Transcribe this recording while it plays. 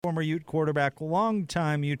former Ute quarterback,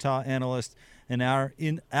 longtime Utah analyst, and our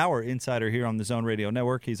insider here on the Zone Radio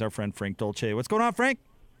Network. He's our friend Frank Dolce. What's going on, Frank?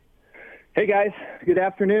 Hey, guys. Good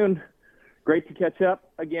afternoon. Great to catch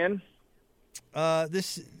up again.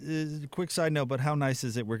 This is a quick side note, but how nice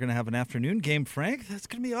is it? We're going to have an afternoon game, Frank. That's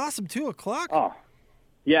going to be awesome, 2 o'clock. Oh,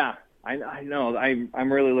 yeah. I know.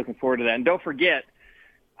 I'm really looking forward to that. And don't forget,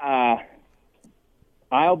 I'll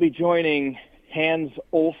be joining Hans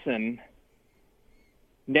Olsen,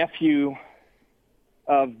 nephew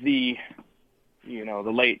of the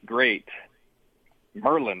late, great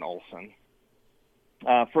Merlin Olsen,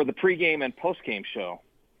 for the pregame and postgame show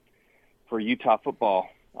for Utah football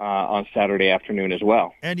on Saturday afternoon as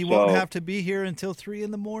well. And you won't have to be here until 3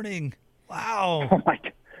 a.m. Wow.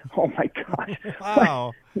 Oh my gosh.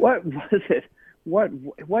 Wow. What was it?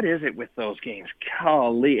 What is it with those games?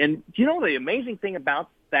 Golly. And do you know the amazing thing about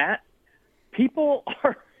that? People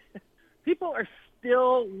are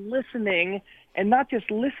still listening, and not just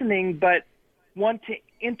listening, but want to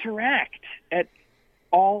interact at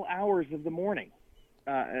all hours of the morning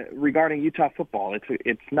regarding Utah football.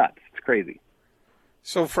 It's nuts. It's crazy.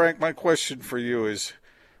 So, Frank, my question for you is,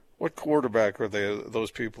 what quarterback are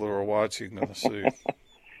those people who are watching going to see?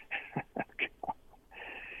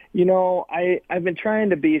 I've been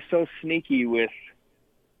trying to be so sneaky with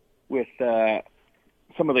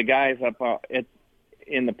some of the guys up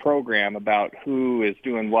in the program about who is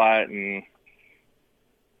doing what and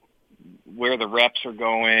where the reps are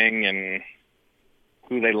going and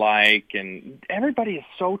who they like. And everybody is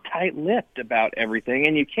so tight-lipped about everything,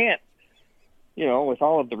 and you can't, with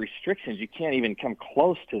all of the restrictions, you can't even come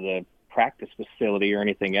close to the practice facility or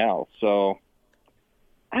anything else. So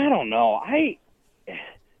I don't know.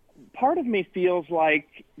 Part of me feels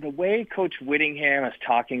like the way Coach Whittingham is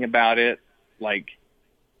talking about it, like,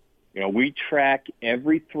 we track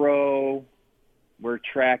every throw, we're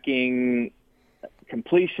tracking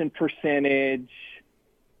completion percentage,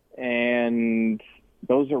 and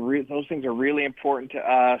those things are really important to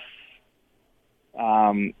us.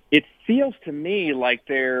 It feels to me like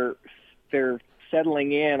they're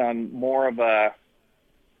settling in on more of a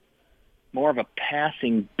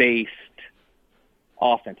passing based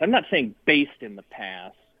offense. I'm not saying based in the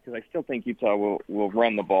pass, because I still think Utah will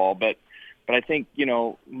run the ball, but I think,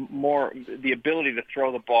 more the ability to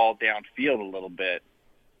throw the ball downfield a little bit.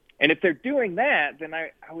 And if they're doing that, then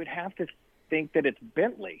I would have to think that it's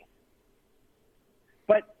Bentley.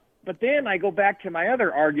 But then I go back to my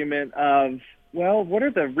other argument of, well, what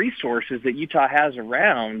are the resources that Utah has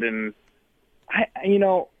around? And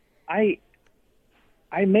I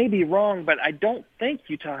may be wrong, but I don't think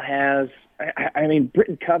Utah has. I mean,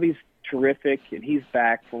 Britton Covey's terrific, and he's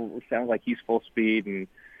back. It sounds like he's full speed, and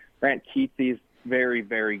Grant Keithy's very,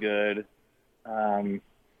 very good.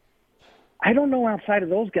 I don't know outside of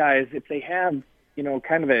those guys if they have,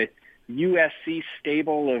 kind of a USC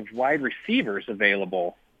stable of wide receivers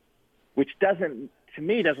available, which doesn't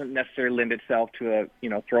necessarily lend itself to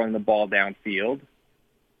throwing the ball downfield.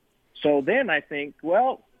 So then I think,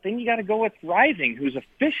 then you got to go with Rising, who's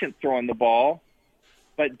efficient throwing the ball,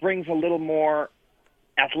 but brings a little more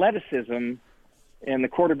athleticism in the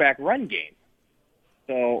quarterback run game.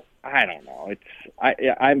 So I don't know.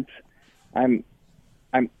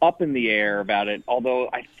 I'm up in the air about it. Although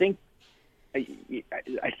I think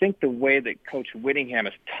the way that Coach Whittingham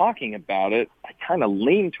is talking about it, I kind of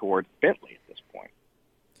lean towards Bentley at this point.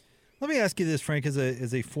 Let me ask you this, Frank, as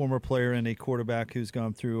a former player and a quarterback who's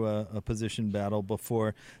gone through a position battle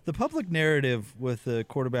before. The public narrative with the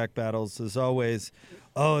quarterback battles is always,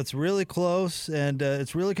 it's really close and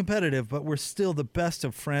it's really competitive, but we're still the best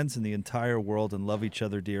of friends in the entire world and love each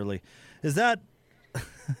other dearly. Is that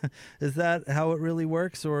is that how it really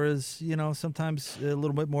works, or is sometimes a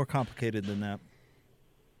little bit more complicated than that?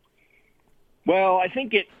 Well, I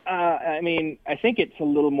think I think it's a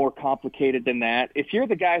little more complicated than that. If you're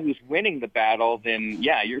the guy who's winning the battle, then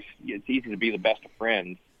it's easy to be the best of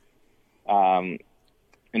friends. And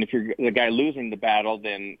if you're the guy losing the battle,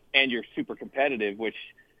 and you're super competitive, which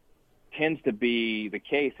tends to be the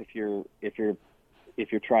case if you're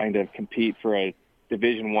trying to compete for a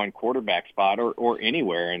Division I quarterback spot or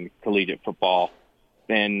anywhere in collegiate football,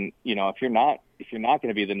 then if you're not going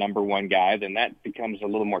to be the number one guy, then that becomes a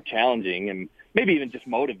little more challenging and maybe even just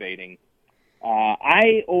motivating.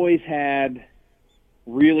 I always had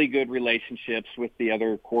really good relationships with the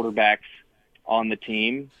other quarterbacks on the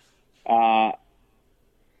team. But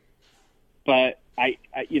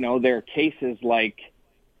there are cases like,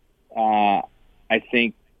 I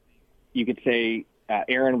think you could say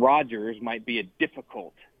Aaron Rodgers might be a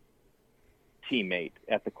difficult teammate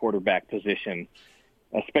at the quarterback position,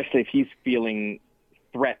 especially if he's feeling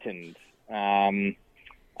threatened.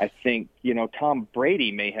 I think, Tom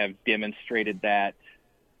Brady may have demonstrated that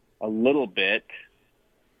a little bit.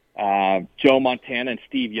 Joe Montana and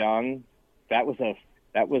Steve Young,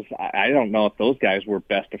 I don't know if those guys were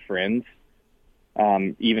best of friends,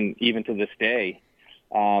 even to this day.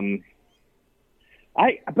 But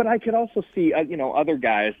I could also see, other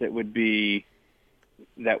guys that would be,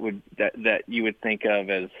 that you would think of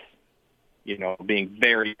as, being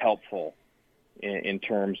very helpful in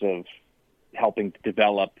terms of helping to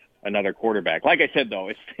develop another quarterback. Like I said, though,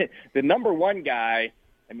 it's the number one guy.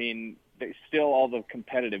 I mean, there's still all the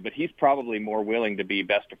competitive, but he's probably more willing to be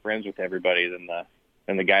best of friends with everybody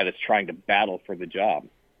than the guy that's trying to battle for the job.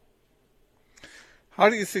 How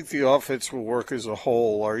do you think the offense will work as a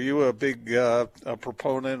whole? Are you a big a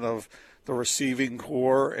proponent of the receiving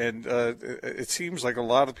core? And it seems like a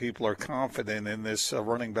lot of people are confident in this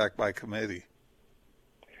running back by committee.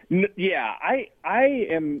 Yeah, I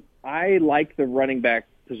am. I like the running back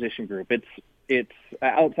position group. It's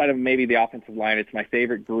outside of maybe the offensive line, it's my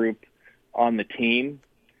favorite group on the team,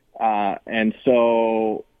 and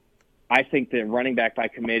so I think that running back by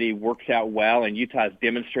committee works out well, and Utah's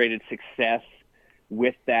demonstrated success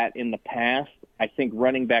with that in the past. I think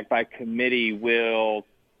running back by committee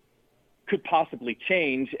could possibly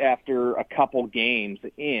change after a couple games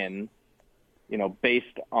in,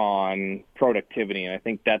 based on productivity. And I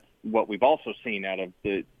think that's what we've also seen out of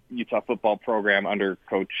the Utah football program under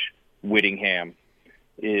Coach Whittingham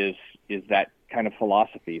is that kind of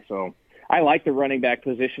philosophy. So I like the running back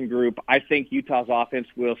position group. I think Utah's offense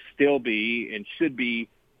will still be and should be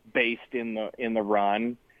based in the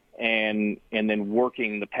run and then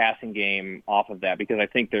working the passing game off of that, because I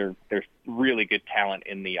think there's really good talent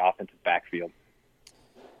in the offensive backfield.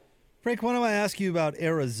 Frank, why don't I ask you about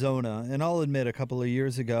Arizona? And I'll admit, a couple of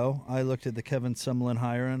years ago, I looked at the Kevin Sumlin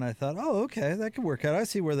hire and I thought, oh, okay, that could work out. I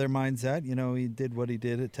see where their mind's at. He did what he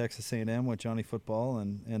did at Texas A&M with Johnny Football,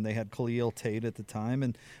 and they had Khalil Tate at the time.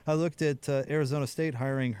 And I looked at Arizona State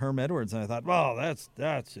hiring Herm Edwards, and I thought, well, that's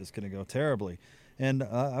just going to go terribly. And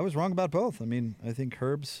I was wrong about both. I mean, I think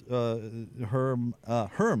Herm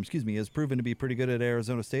has proven to be pretty good at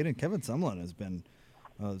Arizona State, and Kevin Sumlin has been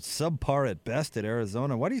subpar at best at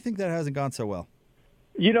Arizona. Why do you think that hasn't gone so well?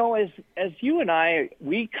 As you and I,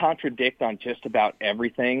 we contradict on just about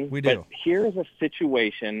everything. We do. But here's a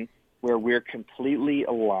situation where we're completely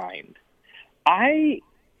aligned. I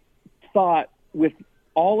thought with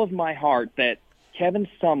all of my heart that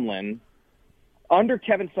under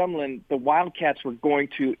Kevin Sumlin, the Wildcats were going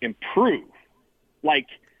to improve. Like,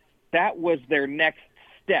 that was their next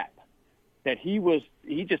step. That he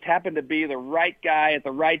just happened to be the right guy at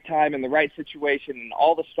the right time in the right situation, and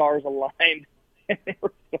all the stars aligned, and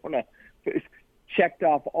Arizona checked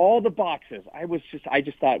off all the boxes. I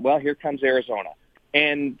just thought, well, here comes Arizona.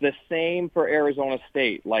 And the same for Arizona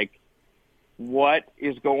State. Like, what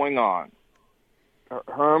is going on?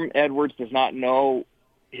 Herm Edwards does not know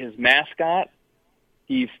his mascot.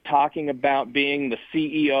 He's talking about being the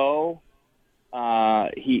CEO. I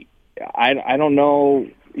don't know.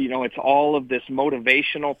 It's all of this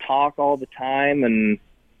motivational talk all the time, and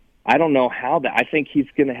I don't know how I think he's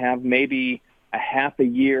going to have maybe a half a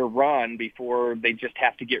year run before they just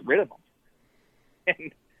have to get rid of him.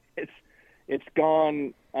 And it's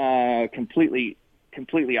gone completely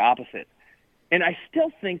opposite. And I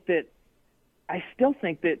still think that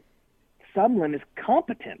Sumlin is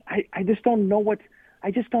competent. I just don't know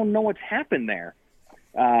what's happened there.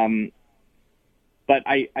 But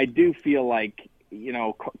I do feel like,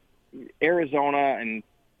 Arizona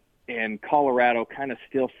and Colorado kind of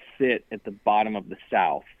still sit at the bottom of the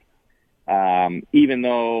South. Even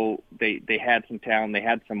though they had some talent, they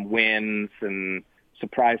had some wins and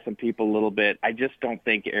surprised some people a little bit, I just don't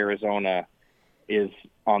think Arizona is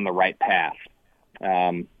on the right path.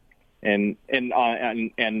 And on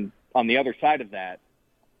the other side of that,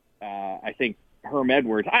 I think Herm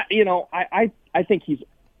Edwards, I think he's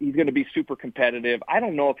going to be super competitive. I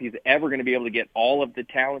don't know if he's ever going to be able to get all of the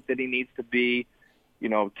talent that he needs to be,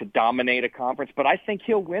 to dominate a conference, but I think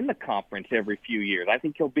he'll win the conference every few years. I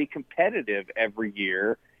think he'll be competitive every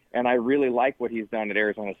year, and I really like what he's done at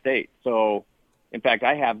Arizona State. So, in fact,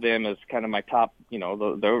 I have them as kind of my top,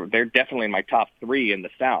 they're definitely in my top three in the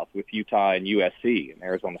South with Utah and USC and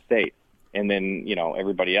Arizona State. And then,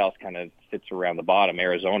 everybody else kind of sits around the bottom,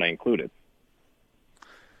 Arizona included.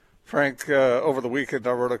 Frank, over the weekend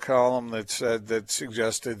I wrote a column that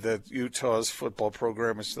suggested that Utah's football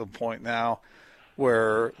program is to the point now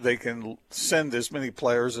where they can send as many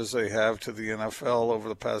players as they have to the NFL over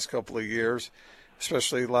the past couple of years,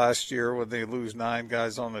 especially last year when they lose 9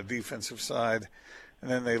 guys on the defensive side. and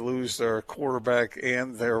then they lose their quarterback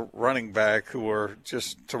and their running back, who are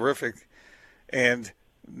just terrific, and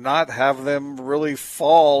not have them really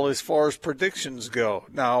fall as far as predictions go.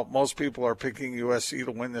 Now, most people are picking USC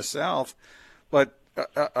to win the South, but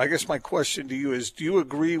I guess my question to you is, do you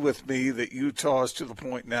agree with me that Utah is to the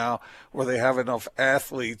point now where they have enough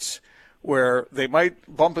athletes where they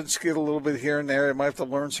might bump and skid a little bit here and there, they might have to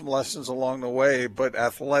learn some lessons along the way, but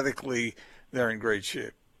athletically they're in great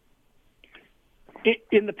shape?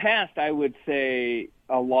 In the past, I would say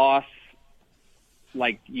a loss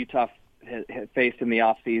like Utah had faced in the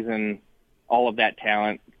offseason, all of that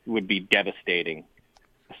talent would be devastating,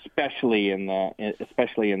 especially in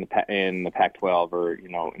the Pac-12 or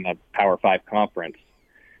in the Power 5 conference.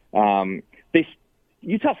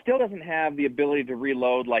 Utah still doesn't have the ability to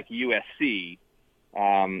reload like USC,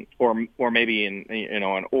 or maybe in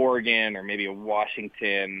an Oregon or maybe a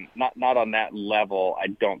Washington. Not on that level, I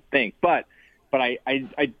don't think. But I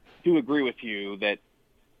do agree with you that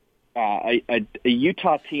a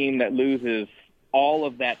Utah team that loses all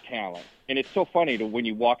of that talent, and it's so funny when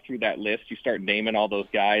you walk through that list, you start naming all those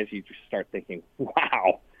guys, you just start thinking,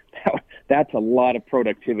 wow, that's a lot of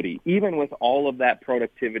productivity. Even with all of that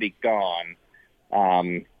productivity gone,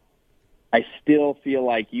 I still feel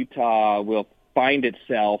like Utah will find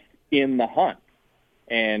itself in the hunt,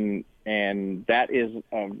 and that is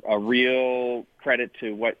a real credit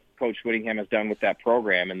to what Coach Whittingham has done with that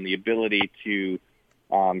program and the ability to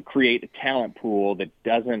create a talent pool that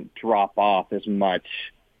doesn't drop off as much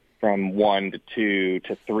from 1 to 2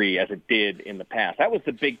 to 3 as it did in the past. That was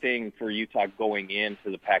the big thing for Utah going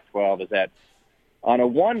into the Pac-12, is that on a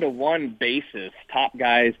 1-to-1 basis, top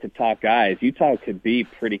guys to top guys, Utah could be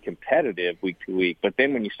pretty competitive week to week. But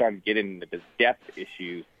then when you start to get into the depth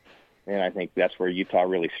issues, then I think that's where Utah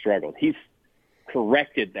really struggled. He's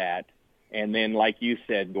corrected that, and then, like you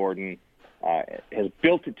said, Gordon, has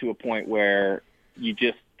built it to a point where you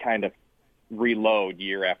just kind of reload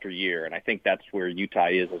year after year. And I think that's where Utah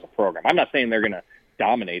is as a program. I'm not saying they're going to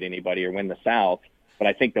dominate anybody or win the South, but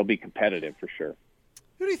I think they'll be competitive for sure.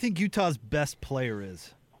 Who do you think Utah's best player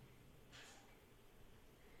is?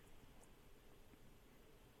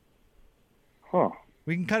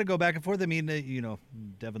 We can kind of go back and forth. I mean,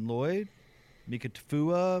 Devin Lloyd, Mika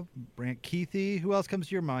Tafua, Brant Keithy. Who else comes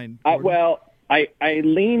to your mind? Well, I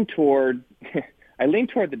lean toward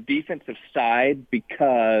the defensive side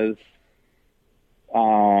because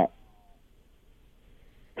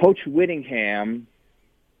Coach Whittingham,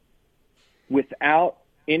 without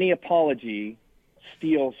any apology,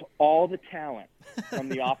 steals all the talent from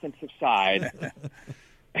the offensive side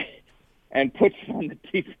and puts it on the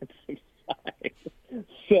defensive side.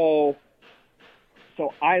 So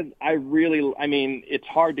I really, it's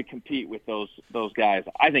hard to compete with those guys.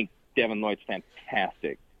 I think Devin Lloyd's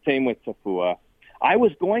fantastic. Same with Tafua. I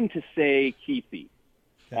was going to say Keithy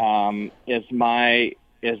is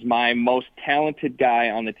my most talented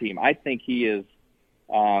guy on the team. I think he is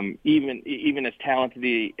even as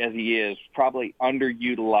talented as he is, probably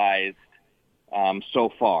underutilized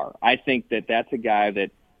so far. I think that's a guy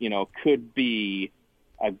that could be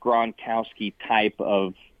a Gronkowski type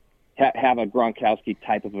of have a Gronkowski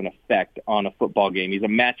type of an effect on a football game. He's a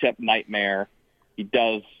matchup nightmare. He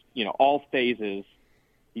does all phases.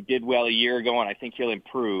 He did well a year ago, and I think he'll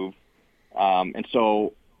improve. And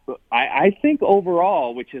so I think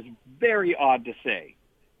overall, which is very odd to say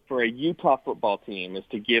for a Utah football team, is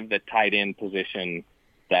to give the tight end position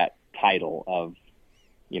that title of,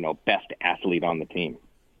 best athlete on the team.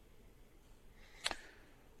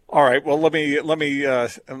 All right. Well, let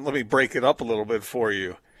me break it up a little bit for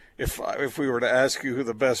you. If we were to ask you who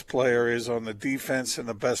the best player is on the defense and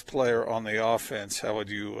the best player on the offense, how would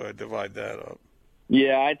you divide that up?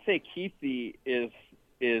 Yeah, I'd say Keithy is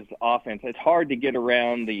offense. It's hard to get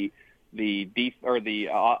around the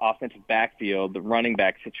offensive backfield. The running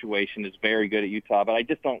back situation is very good at Utah, but I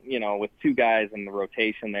just don't, with two guys in the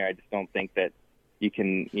rotation there, I just don't think that you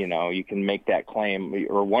can make that claim,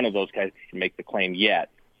 or one of those guys can make the claim yet.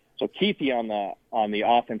 So Keithy on the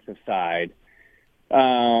offensive side.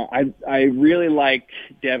 I really like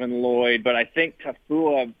Devin Lloyd, but I think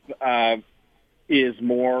Tafua is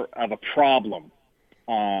more of a problem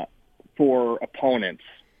for opponents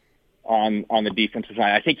on the defensive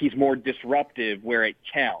side. I think he's more disruptive where it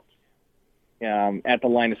counts at the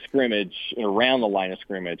line of scrimmage, around the line of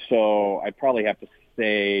scrimmage. So I'd probably have to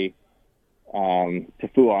say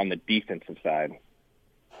Tafua on the defensive side.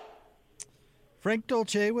 Frank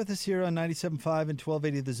Dolce with us here on 97.5 and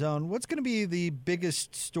 1280 The Zone. What's going to be the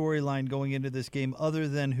biggest storyline going into this game other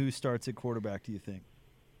than who starts at quarterback, do you think?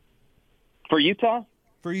 For Utah?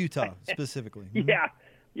 For Utah, specifically. Mm-hmm. Yeah.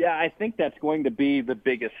 Yeah, I think that's going to be the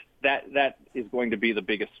biggest. That is going to be the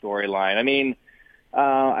biggest storyline. I mean,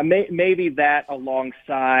 maybe that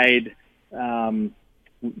alongside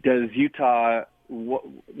does Utah,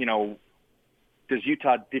 does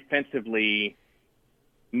Utah defensively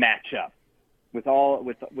match up with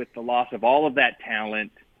the loss of all of that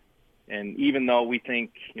talent? And even though we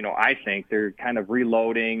think, I think they're kind of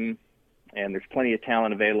reloading and there's plenty of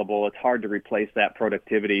talent available, it's hard to replace that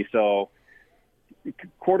productivity. So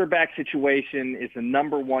quarterback situation is the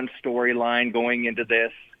number one storyline going into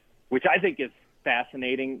this, which I think is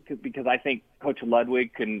fascinating because I think Coach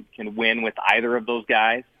Ludwig can win with either of those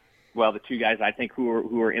guys. Well, the two guys I think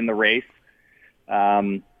who are in the race.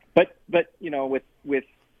 But with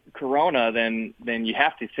Corona, then you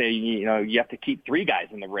have to say, you have to keep three guys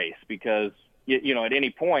in the race because, at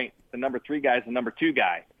any point, the number three guy is the number two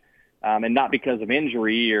guy. And not because of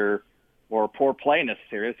injury or poor play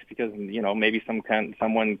necessarily. It's because, maybe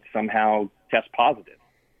someone somehow tests positive.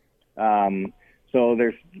 So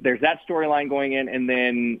there's that storyline going in. And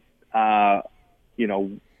then,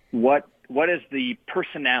 what is the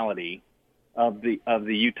personality of the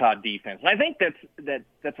Utah defense? And I think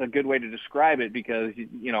that's a good way to describe it because,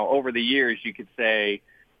 over the years you could say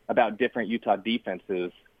about different Utah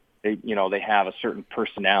defenses, they have a certain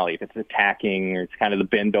personality. If it's attacking or it's kind of the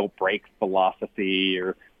bend don't break philosophy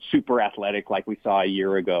or super athletic like we saw a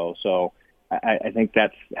year ago. So I think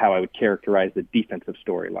that's how I would characterize the defensive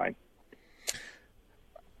storyline.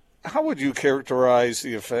 How would you characterize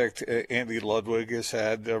the effect Andy Ludwig has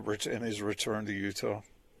had in his return to Utah?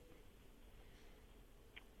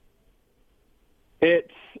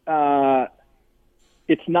 It's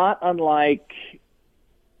not unlike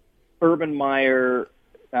Urban Meyer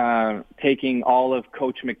taking all of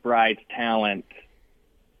Coach McBride's talent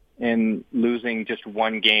and losing just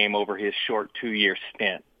one game over his short 2-year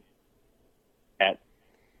stint at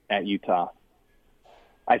Utah.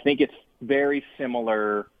 I think it's very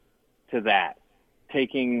similar to that,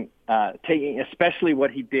 taking especially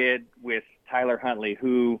what he did with Tyler Huntley,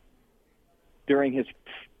 who during his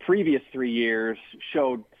previous 3 years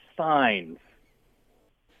showed signs,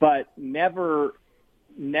 but I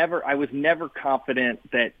was never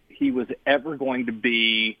confident that he was ever going to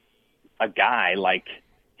be a guy like,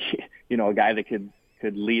 a guy that could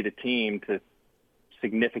lead a team to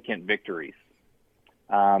significant victories.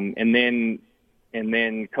 And then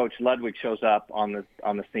Coach Ludwig shows up on the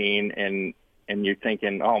scene, and you're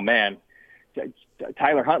thinking, oh man,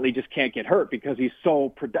 Tyler Huntley just can't get hurt because he's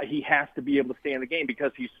so he has to be able to stay in the game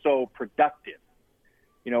because he's so productive.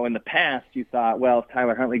 In the past you thought, well, if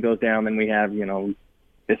Tyler Huntley goes down, then we have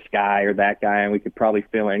this guy or that guy, and we could probably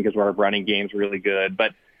fill in because our running game's really good.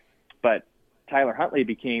 But Tyler Huntley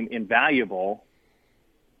became invaluable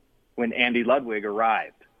when Andy Ludwig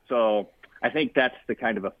arrived. So I think that's the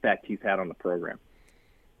kind of effect he's had on the program.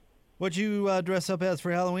 What'd you dress up as for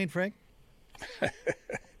Halloween, Frank?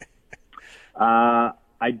 I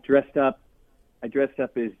dressed up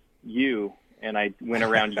as you, and I went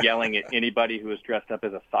around yelling at anybody who was dressed up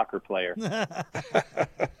as a soccer player.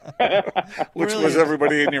 Which was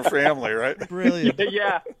everybody in your family, right? Brilliant.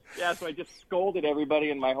 Yeah. So I just scolded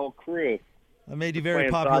everybody in my whole crew. That made you very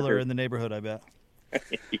popular in the neighborhood, I bet.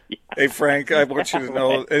 Hey, Frank, I want you to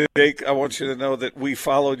know, Jake, I want you to know that we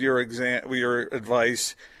followed your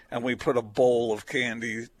advice, and we put a bowl of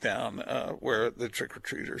candy down where the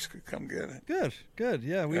trick-or-treaters could come get it. Good.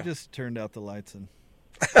 Yeah, we just turned out the lights and.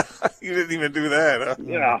 You didn't even do that, huh?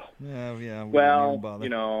 Yeah. Well,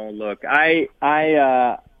 look, I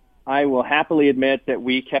will happily admit that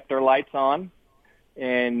we kept our lights on,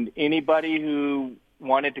 and anybody who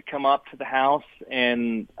wanted to come up to the house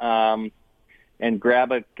and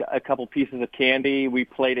grab a couple pieces of candy, we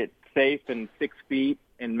played it safe and 6 feet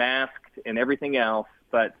and masked and everything else.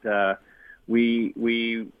 But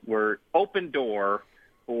we were open door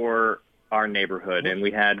for our neighborhood, and we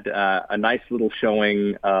had a nice little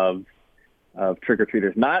showing of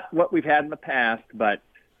trick-or-treaters. Not what we've had in the past, but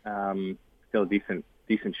still a decent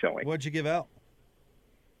showing. What'd you give out?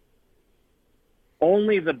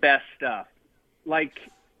 Only the best stuff, like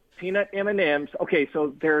peanut M&Ms. Okay,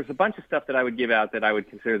 so there's a bunch of stuff that I would give out that I would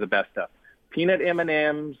consider the best stuff. Peanut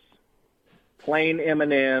M&Ms, plain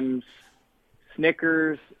M&Ms,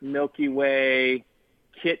 Snickers, Milky Way,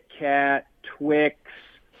 Kit Kat, Twix,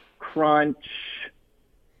 Crunch.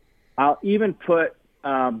 I'll even put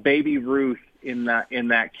Baby Ruth in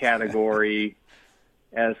that category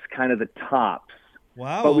as kind of the tops.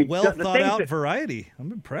 Wow, a well thought out variety.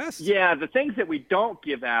 I'm impressed. Yeah, the things that we don't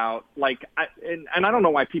give out, and I don't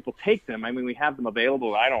know why people take them. I mean, we have them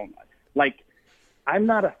available. I'm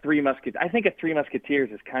not a Three Musketeers. I think a Three Musketeers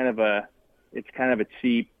is kind of it's kind of a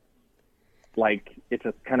cheap, like it's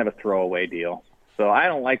a kind of a throwaway deal. So I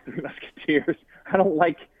don't like the Musketeers. I don't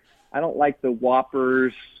like the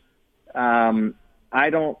Whoppers. I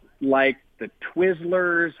don't like the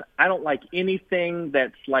Twizzlers. I don't like anything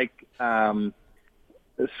that's like a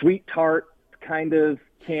sweet tart kind of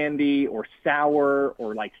candy or sour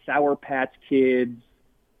or like Sour Patch Kids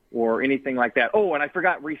or anything like that. Oh, and I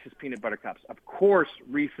forgot Reese's Peanut Butter Cups. Of course,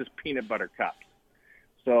 Reese's Peanut Butter Cups.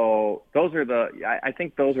 So those are I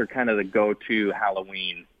think those are kind of the go-to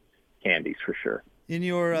Halloween candies for sure. In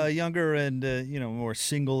your younger and more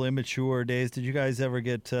single, immature days, did you guys ever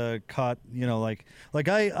get caught? Like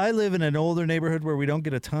I live in an older neighborhood where we don't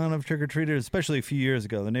get a ton of trick or treaters, especially a few years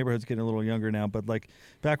ago. The neighborhood's getting a little younger now, but like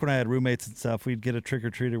back when I had roommates and stuff, we'd get a trick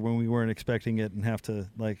or treater when we weren't expecting it and have to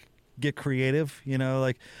like get creative.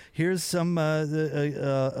 Like here's some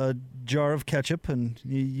a jar of ketchup and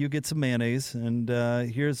you get some mayonnaise, and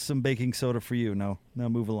here's some baking soda for you. Now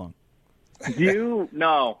move along.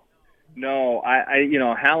 No, I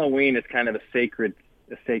Halloween is kind of a sacred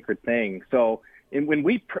thing. So, when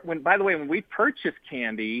we purchase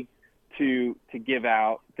candy to give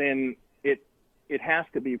out, then it has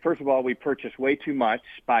to be, first of all, we purchase way too much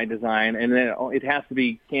by design, and then it has to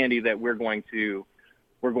be candy that we're going to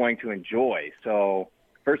enjoy. So,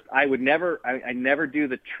 first, I never do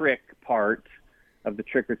the trick part of the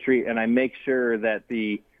trick or treat, and I make sure that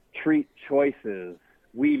the treat choices.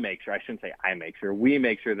 We make sure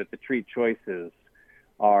that the treat choices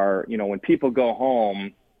are, when people go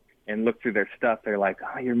home and look through their stuff, they're like,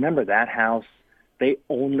 oh, you remember that house? They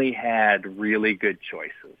only had really good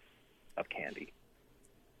choices of candy.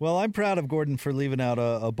 Well, I'm proud of Gordon for leaving out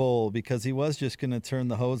a bowl because he was just going to turn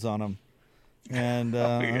the hose on him. And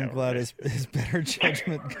I'm glad his better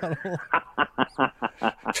judgment got along.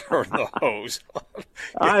 Turn the hose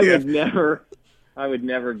on. I would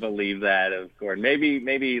never believe that of Gordon.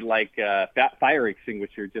 Maybe like fire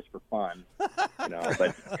extinguisher just for fun,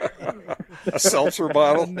 but a seltzer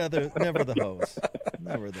bottle. Never the hose.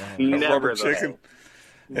 Never the hose. Rubber chicken.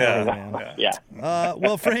 Yeah.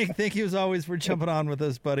 Well, Frank, thank you as always for jumping on with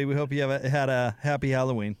us, buddy. We hope you had a happy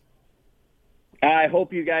Halloween. I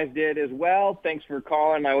hope you guys did as well. Thanks for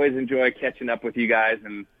calling. I always enjoy catching up with you guys.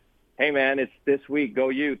 And hey, man, it's this week. Go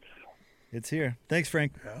Utes. It's here. Thanks,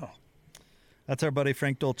 Frank. Yeah. That's our buddy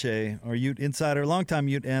Frank Dolce, our Ute insider, longtime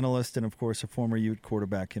Ute analyst, and, of course, a former Ute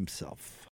quarterback himself.